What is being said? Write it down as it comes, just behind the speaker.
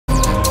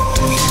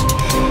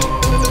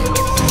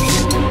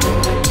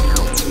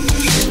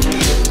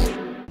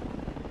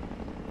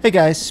Hey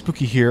guys,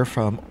 Spooky here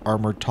from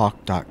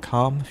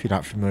ArmoredTalk.com. If you're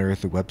not familiar with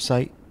the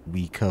website,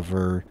 we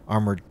cover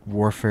armored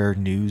warfare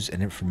news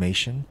and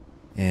information,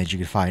 and you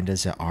can find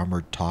us at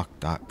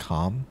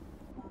ArmoredTalk.com.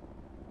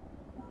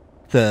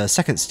 The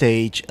second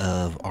stage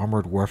of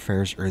Armored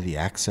Warfare's early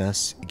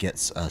access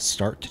gets a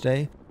start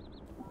today.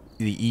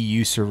 The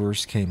EU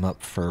servers came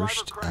up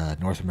first.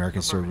 North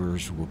American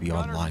servers will be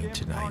online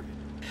tonight.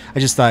 I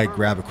just thought I'd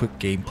grab a quick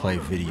gameplay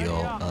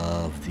video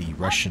of the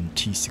Russian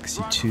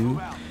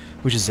T-62,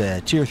 which is a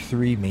Tier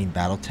 3 main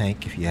battle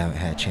tank. If you haven't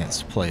had a chance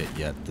to play it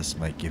yet, this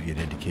might give you an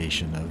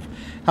indication of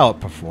how it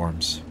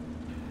performs.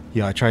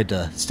 You know, I tried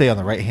to stay on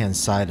the right-hand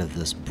side of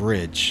this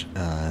bridge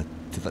to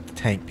let the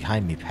tank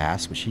behind me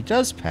pass, which he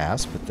does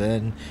pass, but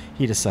then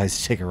he decides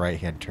to take a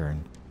right-hand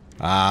turn.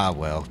 Ah,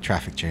 well,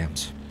 traffic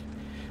jams.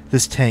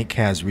 This tank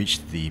has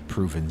reached the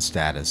proven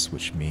status,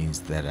 which means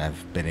that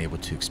I've been able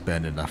to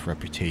expend enough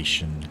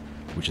reputation,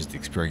 which is the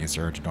experience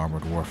earned in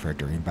armored warfare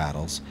during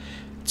battles,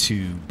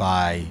 to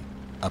buy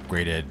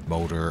upgraded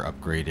motor,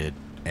 upgraded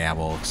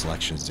ammo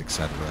selections,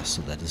 etc.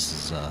 so that this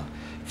is a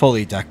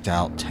fully decked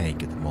out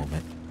tank at the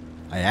moment.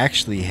 I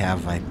actually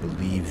have, I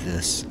believe,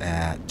 this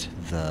at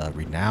the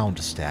renowned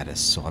status,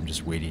 so I'm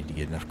just waiting to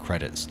get enough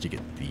credits to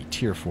get the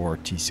Tier 4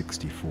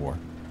 T-64.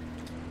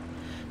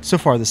 So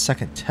far, the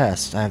second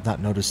test, I have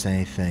not noticed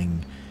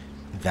anything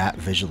that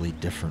visually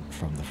different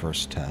from the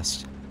first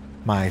test.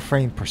 My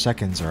frame per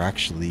seconds are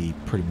actually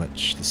pretty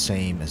much the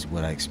same as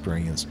what I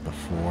experienced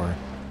before.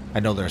 I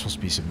know there's supposed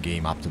to be some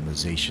game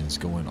optimizations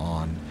going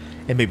on,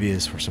 and maybe it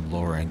is for some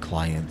lower end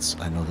clients.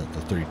 I know that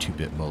the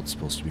 32-bit mode is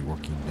supposed to be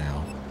working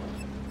now.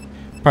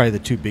 Probably the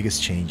two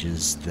biggest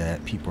changes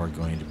that people are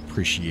going to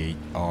appreciate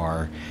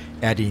are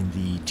adding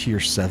the Tier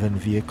 7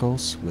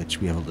 vehicles,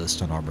 which we have a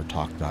list on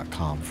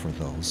ArmoredTalk.com for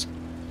those.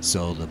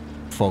 So the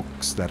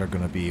folks that are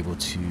going to be able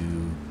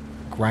to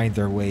grind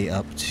their way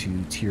up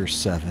to Tier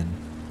 7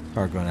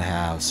 are going to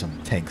have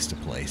some tanks to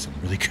play, some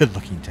really good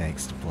looking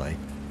tanks to play.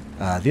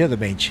 The other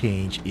main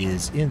change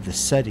is in the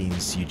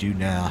settings, you do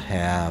now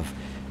have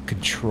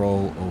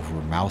control over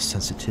mouse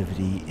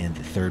sensitivity in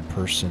the third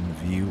person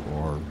view,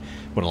 or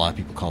what a lot of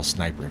people call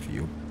sniper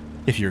view.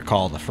 If you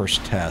recall the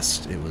first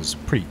test, it was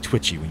pretty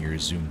twitchy when you were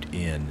zoomed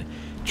in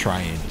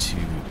trying to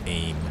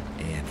aim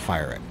and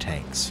fire at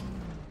tanks.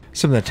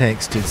 Some of the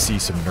tanks did see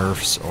some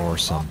nerfs or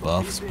some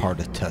buffs. Part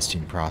of the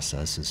testing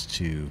process is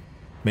to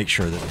make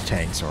sure that the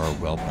tanks are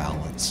well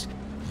balanced.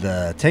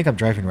 The tank I'm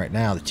driving right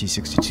now, the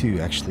T-62,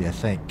 actually I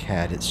think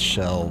had its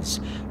shells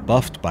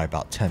buffed by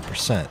about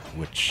 10%,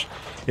 which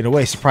in a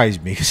way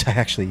surprised me because I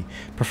actually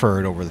prefer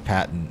it over the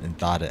patent and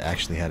thought it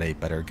actually had a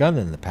better gun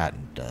than the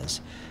patent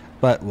does.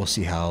 But we'll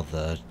see how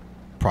the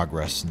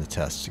progress in the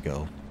tests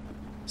go.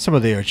 Some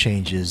of the other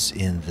changes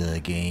in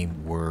the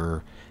game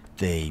were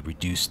they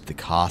reduced the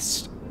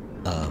cost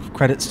of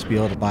credits to be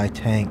able to buy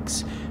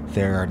tanks.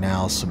 There are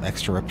now some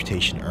extra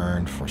reputation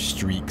earned for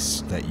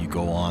streaks that you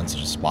go on,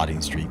 such as spotting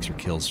streaks or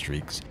kill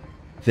streaks.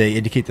 They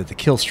indicate that the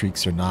kill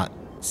streaks are not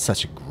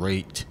such a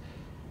great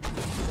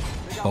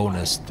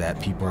bonus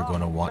that people are going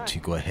to want to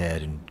go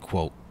ahead and,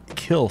 quote,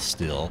 kill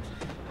still,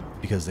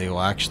 because they will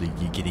actually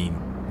be getting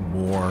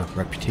more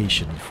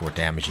reputation for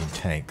damaging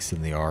tanks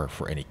than they are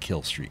for any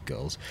kill streak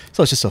goes.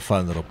 So it's just a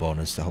fun little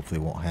bonus that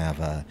hopefully won't have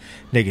a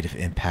negative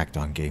impact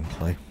on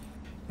gameplay.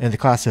 And the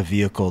class of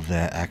vehicle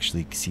that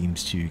actually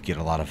seems to get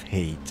a lot of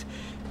hate,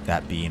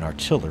 that being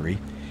artillery,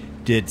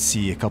 did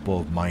see a couple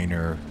of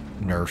minor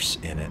nerfs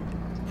in it.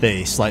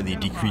 They slightly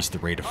decreased the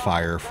rate of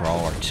fire for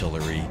all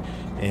artillery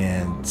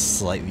and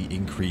slightly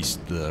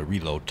increased the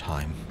reload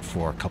time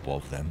for a couple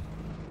of them.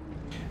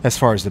 As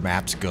far as the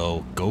maps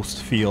go,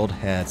 Ghost Field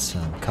had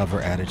some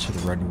cover added to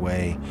the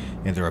runway,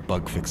 and there are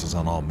bug fixes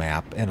on all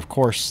map. And of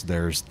course,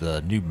 there's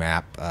the new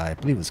map, I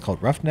believe it's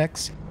called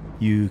Roughnecks.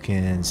 You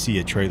can see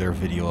a trailer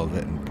video of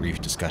it and brief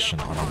discussion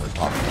on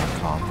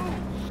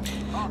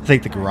ArmoredTalk.com. I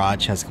think the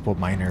garage has a couple of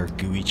minor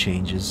GUI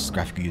changes,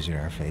 graphic user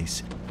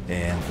interface,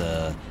 and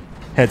the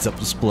heads-up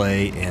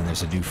display, and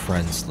there's a new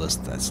friends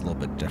list that's a little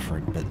bit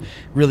different. But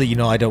really, you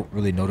know, I don't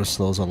really notice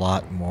those a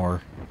lot.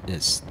 More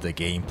it's the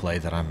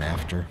gameplay that I'm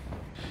after.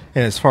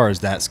 And as far as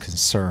that's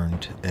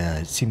concerned,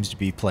 it seems to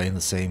be playing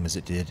the same as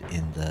it did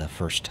in the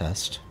first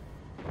test.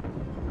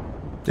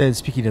 Then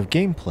speaking of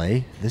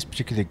gameplay, this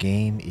particular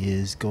game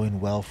is going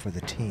well for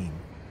the team.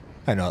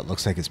 I know it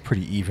looks like it's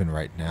pretty even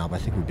right now, but I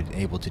think we've been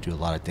able to do a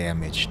lot of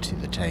damage to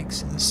the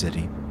tanks in the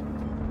city.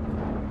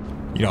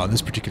 You know, on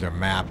this particular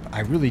map, I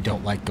really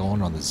don't like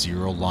going on the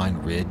zero line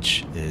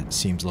ridge. It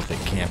seems a little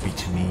bit campy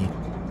to me.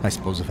 I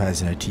suppose if I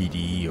was in a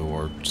TD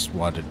or just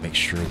wanted to make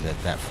sure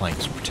that that flank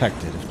was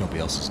protected if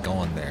nobody else is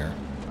going there,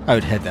 I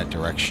would head that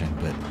direction,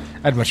 but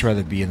I'd much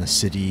rather be in the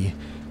city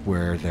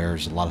where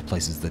there's a lot of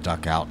places to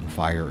duck out and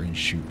fire and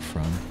shoot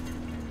from.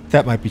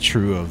 That might be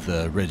true of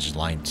the ridge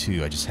line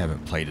too, I just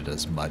haven't played it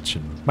as much,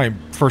 and my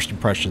first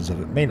impressions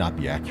of it may not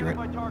be accurate.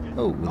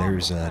 Oh,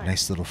 there's a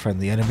nice little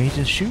friendly enemy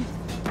to shoot.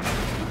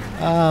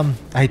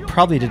 I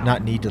probably did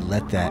not need to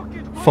let that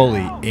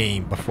fully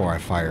aim before I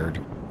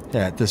fired.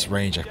 Yeah, at this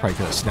range I probably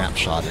could have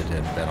snapshotted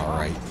and been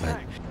alright, but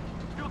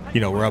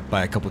We're up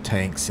by a couple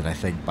tanks and I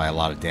think by a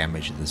lot of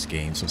damage in this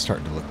game, so it's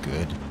starting to look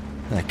good.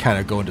 And I kind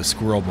of go into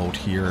squirrel mode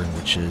here,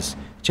 which is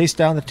chase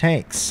down the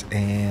tanks.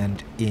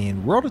 And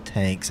in World of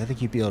Tanks, I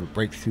think you'd be able to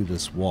break through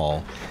this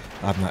wall.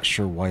 I'm not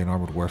sure why in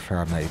Armored Warfare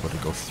I'm not able to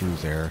go through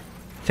there.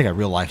 I think a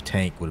real life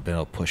tank would have been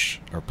able to push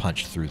or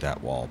punch through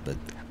that wall, but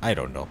I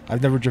don't know.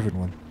 I've never driven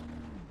one.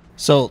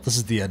 So this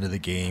is the end of the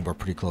game. We're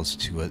pretty close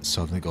to it,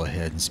 so I'm going to go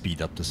ahead and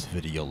speed up this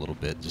video a little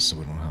bit just so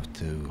we don't have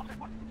to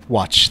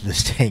watch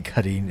this tank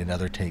hunting and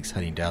other tanks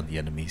hunting down the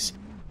enemies.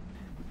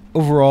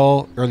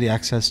 Overall, Early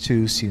Access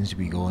 2 seems to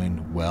be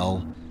going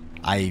well.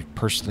 I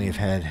personally have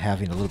had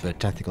having a little bit of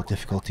technical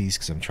difficulties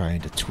because I'm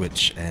trying to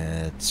Twitch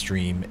and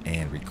stream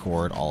and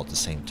record all at the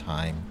same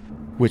time,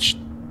 which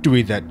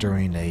doing that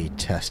during a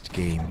test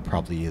game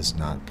probably is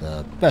not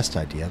the best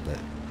idea, but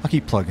I'll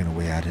keep plugging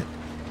away at it.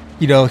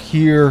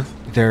 Here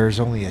there's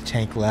only a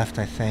tank left,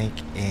 I think,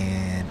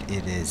 and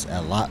it is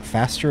a lot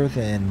faster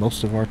than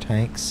most of our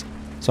tanks.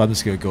 So I'm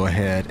just going to go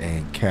ahead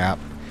and cap.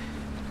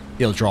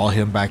 It'll draw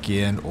him back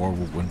in, or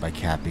we'll win by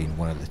capping,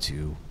 one of the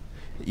two.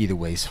 Either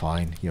way is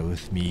fine.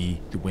 With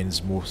me, the win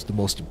is the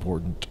most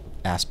important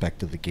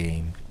aspect of the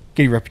game.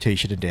 Getting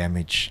reputation and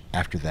damage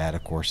after that,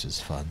 of course,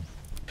 is fun.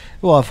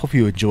 Well, I hope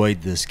you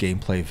enjoyed this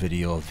gameplay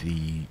video of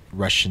the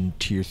Russian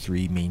Tier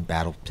 3 main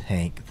battle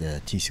tank,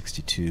 the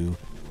T-62.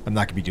 I'm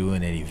not going to be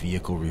doing any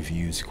vehicle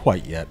reviews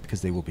quite yet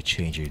because they will be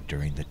changing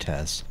during the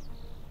test.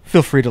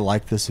 Feel free to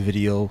like this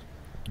video,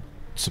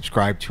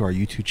 subscribe to our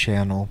YouTube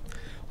channel,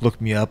 look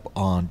me up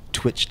on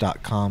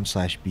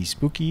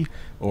twitch.com/bspooky,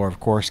 or of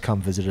course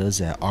come visit us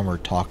at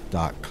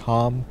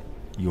armoredtalk.com,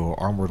 your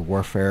Armored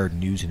Warfare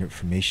news and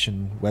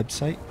information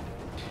website.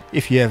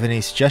 If you have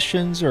any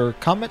suggestions or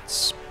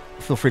comments,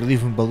 feel free to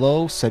leave them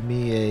below. Send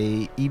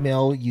me an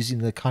email using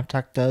the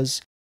Contact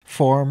Us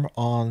form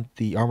on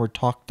the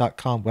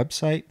armoredtalk.com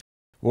website,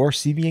 or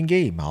see me in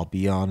game. I'll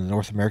be on the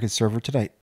North American server tonight.